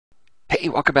Hey,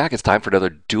 welcome back. It's time for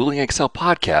another Dueling Excel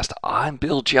podcast. I'm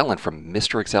Bill Jelen from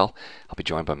Mr. Excel. I'll be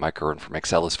joined by Mike Girvin from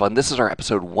ExcelIsFun. This is our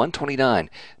episode 129,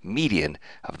 median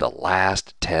of the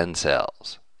last 10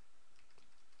 cells.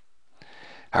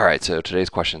 All right, so today's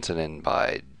question sent in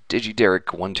by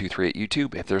DigiDerek123 at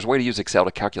YouTube. If there's a way to use Excel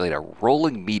to calculate a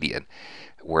rolling median,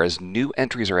 whereas new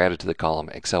entries are added to the column,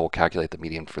 Excel will calculate the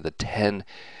median for the 10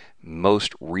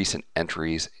 most recent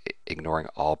entries, ignoring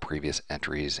all previous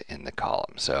entries in the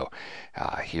column. So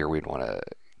here we'd want to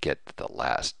get the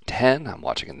last 10. I'm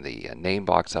watching in the name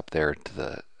box up there to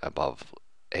the above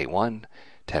A1,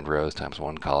 10 rows times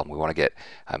 1 column. We want to get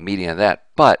a median of that,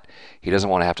 but he doesn't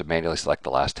want to have to manually select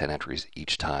the last 10 entries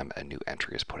each time a new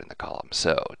entry is put in the column.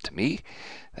 So to me,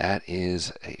 that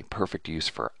is a perfect use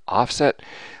for offset.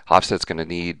 Offset's going to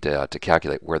need to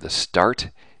calculate where the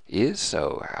start is.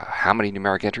 So how many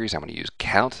numeric entries? I'm going to use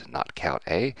count, not count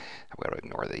A. I'm going to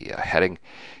ignore the heading.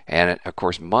 And of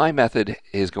course, my method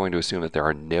is going to assume that there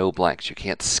are no blanks. You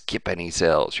can't skip any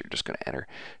cells. You're just going to enter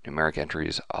numeric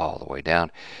entries all the way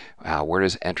down. Where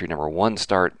does entry number 1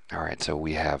 start? All right, so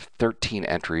we have 13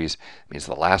 entries. It means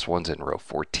the last one's in row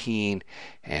 14,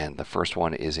 and the first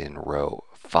one is in row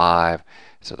 5.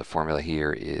 So the formula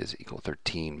here is equal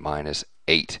 13 minus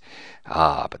 8.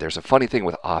 But there's a funny thing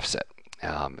with offset.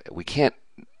 We can't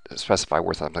specify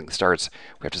where something starts.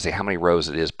 We have to say how many rows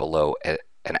it is below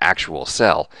an actual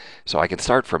cell. So I can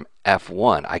start from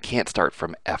F1. I can't start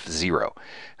from F0.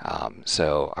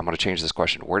 So I'm going to change this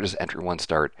question. Where does entry 1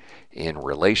 start in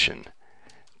relation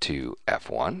to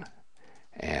F1?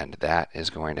 And that is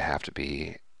going to have to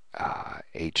be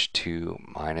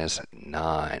H2 minus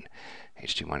 9.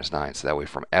 H2 minus 9. So that way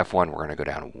from F1 we're going to go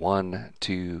down 1,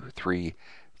 2, 3,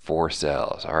 4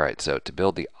 cells. All right, so to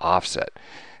build the offset,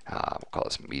 we'll call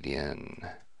this median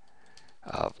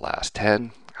of last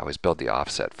 10. I always build the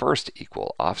offset first,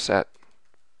 equal offset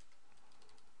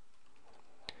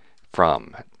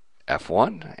from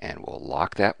F1, and we'll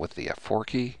lock that with the F4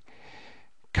 key,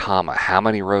 comma, how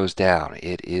many rows down?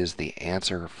 It is the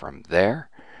answer from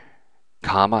there,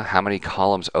 comma, how many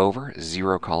columns over?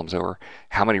 0 columns over.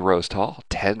 How many rows tall?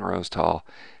 10 rows tall.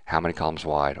 How many columns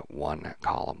wide? 1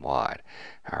 column wide.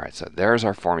 All right, so there's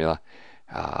our formula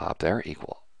up there,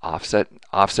 equal offset.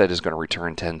 Offset is going to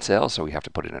return 10 cells, so we have to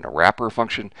put it in a wrapper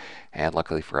function. And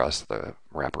luckily for us, the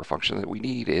wrapper function that we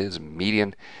need is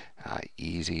median.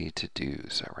 Easy to do.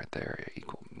 So right there,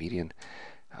 equal median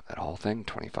of that whole thing,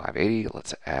 2580.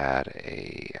 Let's add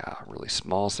a really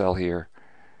small cell here.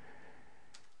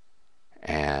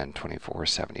 And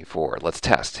 2474. Let's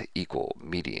test equal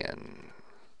median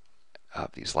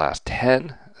of these last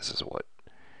 10. This is what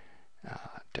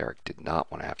Derek did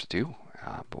not want to have to do,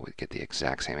 but we get the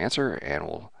exact same answer, and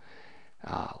we'll,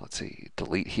 let's see,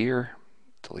 delete here,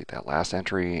 delete that last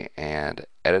entry, and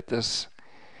edit this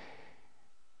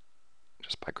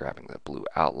just by grabbing the blue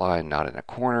outline, not in a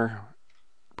corner.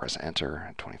 Press enter,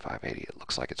 and 2580, it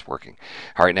looks like it's working.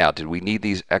 All right, now, did we need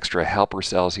these extra helper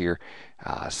cells here?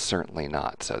 Certainly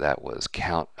not. So that was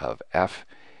count of F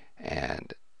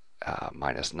and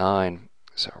minus 9.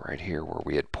 So right here where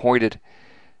we had pointed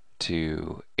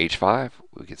to H5,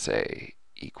 we could say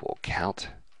equal count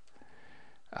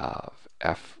of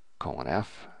F colon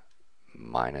F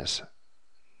minus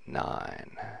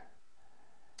 9.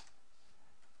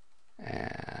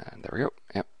 And there we go.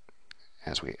 Yep.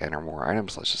 As we enter more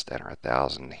items, let's just enter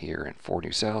 1,000 here in 4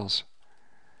 new cells.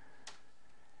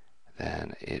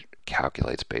 Then it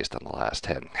calculates based on the last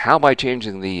 10. How am I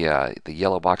changing the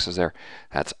yellow boxes there?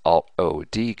 That's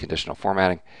Alt-O-D, conditional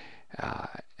formatting.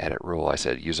 Edit rule, I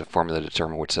said use a formula to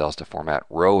determine which cells to format.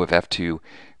 Row of F2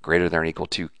 greater than or equal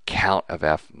to count of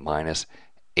F minus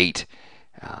 8.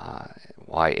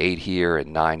 Why 8 here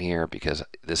and 9 here? Because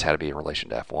this had to be in relation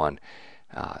to F1.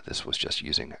 This was just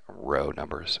using row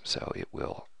numbers, so it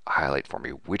will highlight for me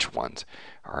which ones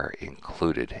are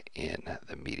included in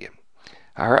the median.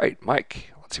 All right,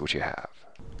 Mike, let's see what you have.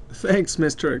 Thanks,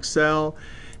 Mr. Excel.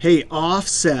 Hey,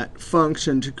 offset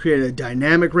function to create a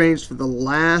dynamic range for the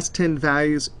last 10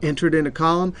 values entered in a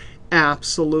column.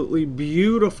 Absolutely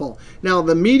beautiful. Now,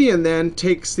 the median then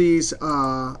takes these,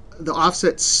 the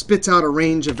offset spits out a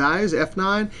range of values,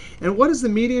 F9. And what does the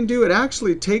median do? It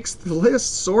actually takes the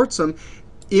list, sorts them.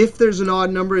 If there's an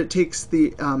odd number, it takes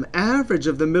the average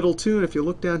of the middle two. And if you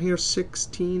look down here,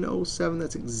 1607,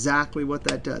 that's exactly what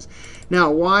that does. Now,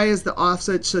 why is the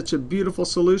offset such a beautiful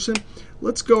solution?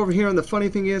 Let's go over here. And the funny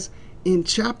thing is, in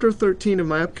chapter 13 of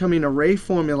my upcoming array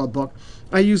formula book,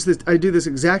 I do this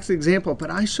exact example,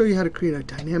 but I show you how to create a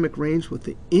dynamic range with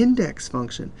the index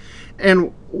function.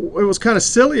 And it was kind of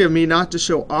silly of me not to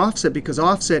show offset, because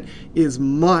offset is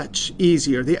much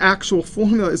easier. The actual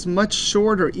formula is much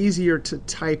shorter, easier to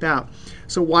type out.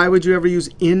 So why would you ever use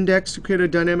index to create a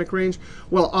dynamic range?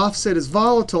 Well, offset is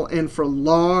volatile, and for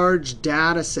large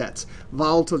data sets,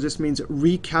 volatile just means it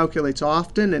recalculates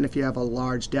often, and if you have a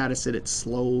large data set, it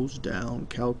slows down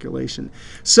calculation.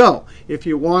 So if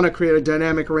you want to create a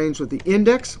dynamic range with the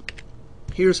index,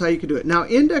 here's how you can do it. Now,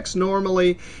 index,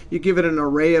 normally you give it an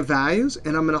array of values,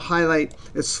 and I'm going to highlight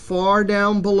as far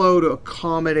down below to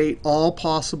accommodate all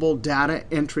possible data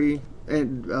entry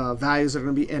and values that are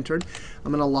going to be entered.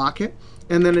 I'm going to lock it.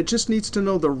 And then it just needs to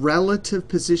know the relative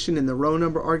position in the row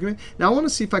number argument. Now, I want to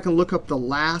see if I can look up the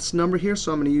last number here.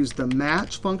 So I'm going to use the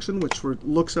match function, which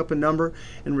looks up a number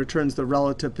and returns the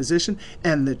relative position.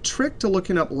 And the trick to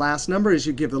looking up last number is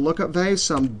you give the lookup value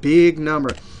some big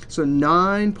number. So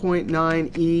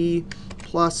 9.9e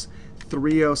plus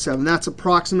 307. That's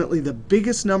approximately the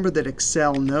biggest number that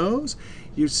Excel knows.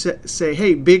 You say,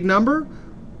 hey, big number,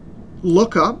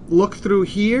 look through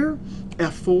here,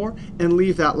 F4, and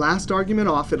leave that last argument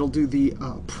off. It'll do the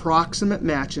approximate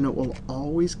match, and it will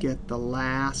always get the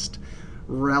last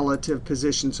relative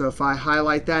position. So if I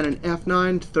highlight that in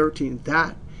F9, 13,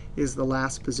 that is the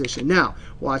last position. Now,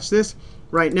 watch this.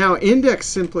 Right now, index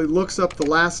simply looks up the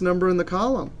last number in the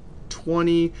column,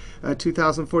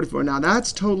 2044. Now,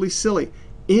 that's totally silly.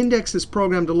 Index is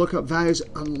programmed to look up values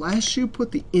unless you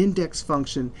put the index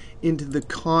function into the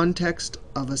context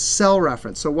of a cell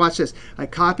reference. So watch this. I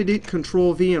copied it,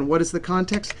 Control-V, and what is the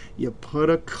context? You put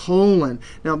a colon.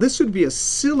 Now, this would be a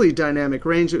silly dynamic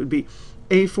range. It would be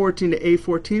A14 to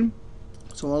A14.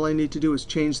 So all I need to do is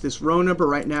change this row number.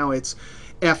 Right now, it's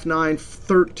F9,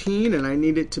 13, and I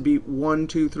need it to be 1,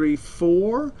 2, 3,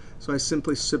 4. So I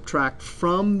simply subtract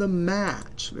from the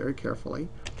match, very carefully,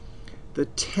 the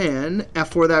 10.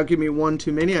 F4, that would give me 1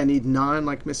 too many. I need 9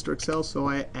 like Mr. Excel, so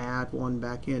I add 1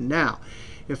 back in. Now,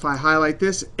 if I highlight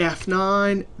this,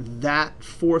 F9, that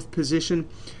fourth position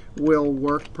will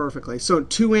work perfectly. So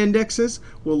 2 indexes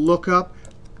will look up,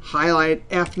 highlight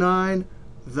F9,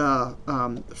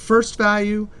 the first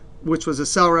value, which was a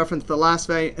cell reference, the last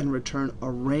value, and return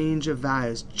a range of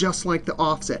values, just like the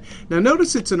offset. Now,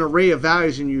 notice it's an array of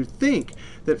values, and you think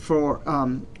that for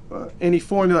any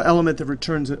formula element that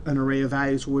returns an array of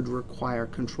values would require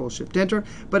Control-Shift+Enter.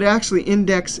 But actually,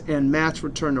 index and match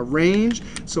return a range.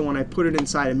 So when I put it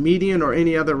inside a median or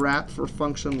any other wrap for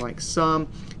function like sum,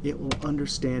 it will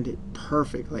understand it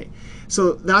perfectly.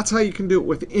 So that's how you can do it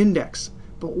with index.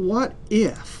 But what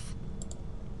if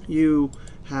you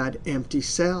had empty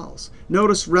cells?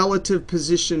 Notice relative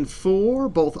position 4,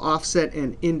 both offset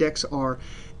and index are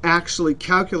actually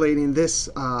calculating this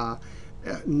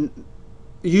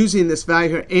using this value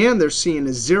here, and they're seeing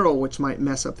a 0, which might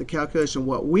mess up the calculation.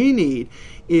 What we need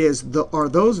is are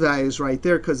those values right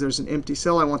there, because there's an empty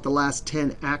cell. I want the last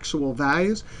 10 actual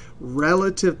values.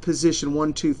 Relative position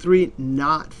 1, 2, 3,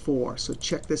 not 4. So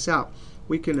check this out.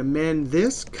 We can amend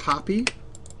this, copy.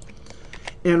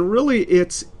 And really,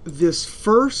 it's this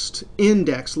first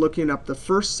index looking up the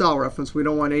first cell reference. We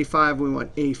don't want A5, we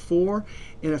want A4.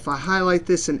 And if I highlight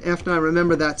this in F9,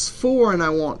 remember that's 4, and I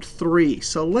want 3.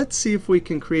 So let's see if we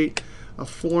can create a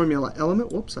formula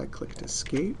element. Whoops, I clicked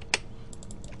Escape.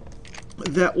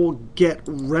 That will get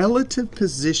relative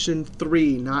position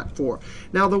 3, not 4.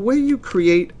 Now, the way you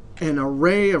create an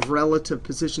array of relative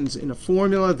positions in a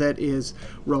formula that is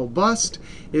robust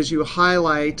is you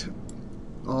highlight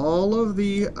all of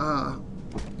the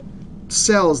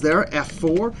cells there,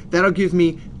 F4. That'll give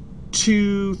me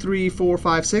 2, 3, 4,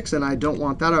 5, 6, and I don't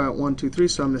want that. I want 1, 2, 3,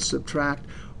 so I'm going to subtract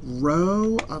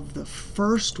row of the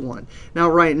first one. Now,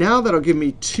 right now, that'll give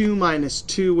me 2 minus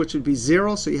 2, which would be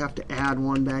 0, so you have to add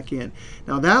 1 back in.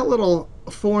 Now, that little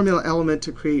formula element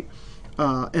to create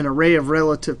an array of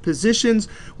relative positions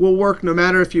will work no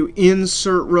matter if you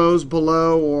insert rows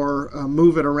below or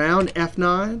move it around,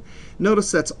 F9.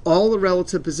 Notice that's all the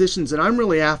relative positions, and I'm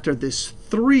really after this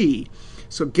 3.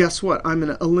 So guess what? I'm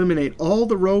going to eliminate all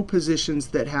the row positions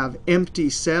that have empty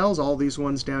cells, all these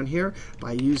ones down here,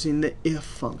 by using the if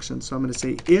function. So I'm going to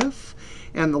say if,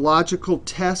 and the logical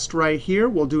test right here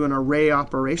will do an array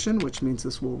operation, which means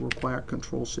this will require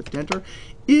Control-Shift+Enter.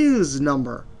 Is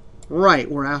number. Right,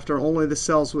 we're after only the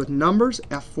cells with numbers,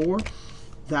 F4.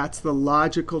 That's the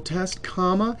logical test,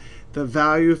 comma. The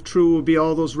value of true will be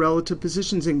all those relative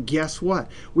positions. And guess what?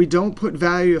 We don't put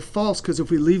value of false, because if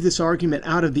we leave this argument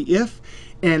out of the if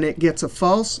and it gets a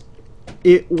false,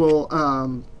 it will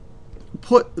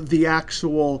put the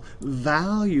actual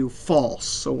value false.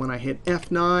 So when I hit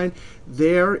F9,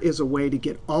 there is a way to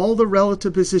get all the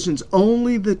relative positions,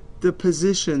 only the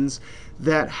positions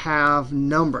that have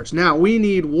numbers. Now we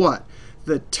need what?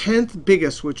 The 10th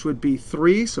biggest, which would be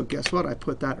 3. So guess what? I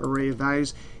put that array of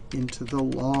values into the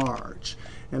large.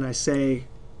 And I say,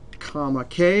 comma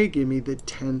K, give me the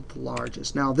 10th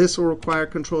largest. Now this will require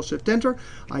Ctrl+Shift+Enter.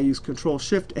 I use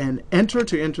Ctrl+Shift and Enter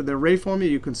to enter the array for me.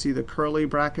 You can see the curly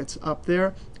brackets up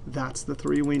there. That's the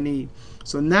 3 we need.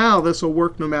 So now this will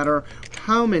work no matter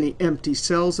how many empty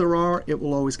cells there are. It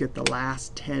will always get the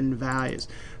last 10 values.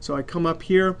 So I come up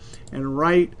here and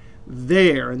right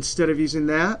there, instead of using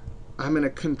that, I'm going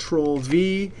to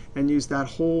Control-V and use that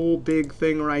whole big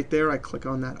thing right there. I click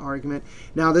on that argument.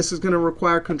 Now this is going to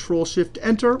require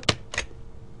Ctrl+Shift+Enter.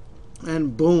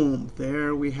 And boom,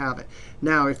 there we have it.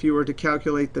 Now if you were to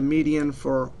calculate the median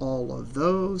for all of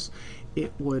those,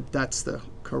 it would, that's the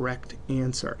correct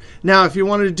answer. Now if you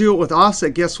wanted to do it with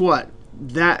offset, guess what?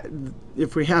 That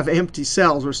if we have empty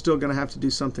cells, we're still going to have to do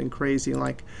something crazy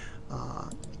like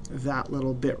that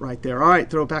little bit right there. All right,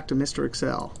 throw it back to Mr.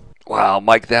 Excel. Wow,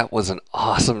 Mike, that was an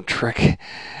awesome trick.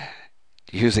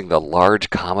 Using the large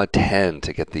comma 10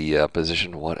 to get the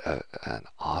position. What an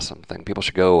awesome thing. People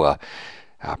should go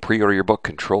pre-order your book,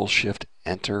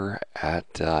 Ctrl+Shift+Enter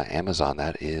at Amazon.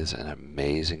 That is an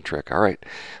amazing trick. All right.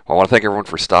 Well, I want to thank everyone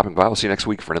for stopping by. We'll see you next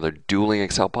week for another Dueling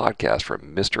Excel podcast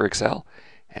from Mr. Excel,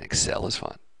 and Excel is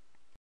fun.